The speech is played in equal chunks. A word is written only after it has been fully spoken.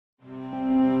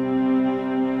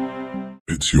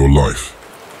It's your life.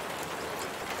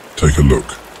 Take a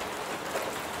look.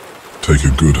 Take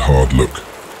a good hard look.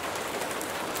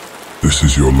 This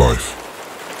is your life.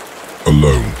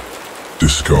 Alone,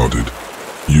 discarded,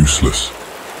 useless.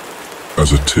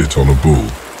 As a tit on a bull.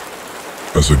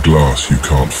 As a glass you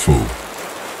can't full.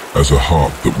 As a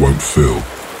heart that won't fill.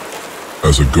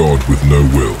 As a God with no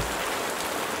will.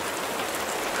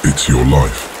 It's your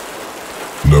life.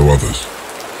 No others.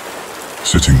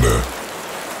 Sitting there,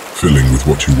 filling with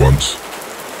what you once,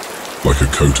 like a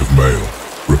coat of mail,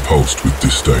 repulsed with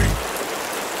disdain.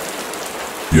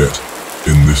 Yet,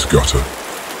 in this gutter,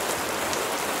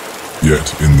 yet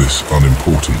in this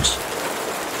unimportance,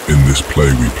 in this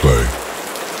play we play,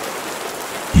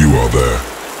 you are there,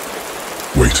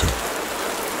 waiting,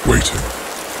 waiting,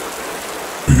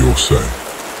 for your say.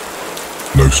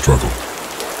 No struggle,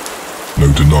 no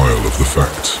denial of the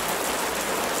facts,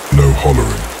 no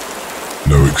hollering,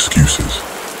 no excuses,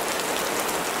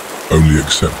 only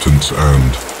acceptance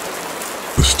and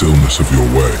the stillness of your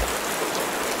way.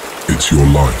 It's your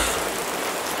life,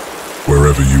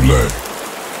 wherever you lay.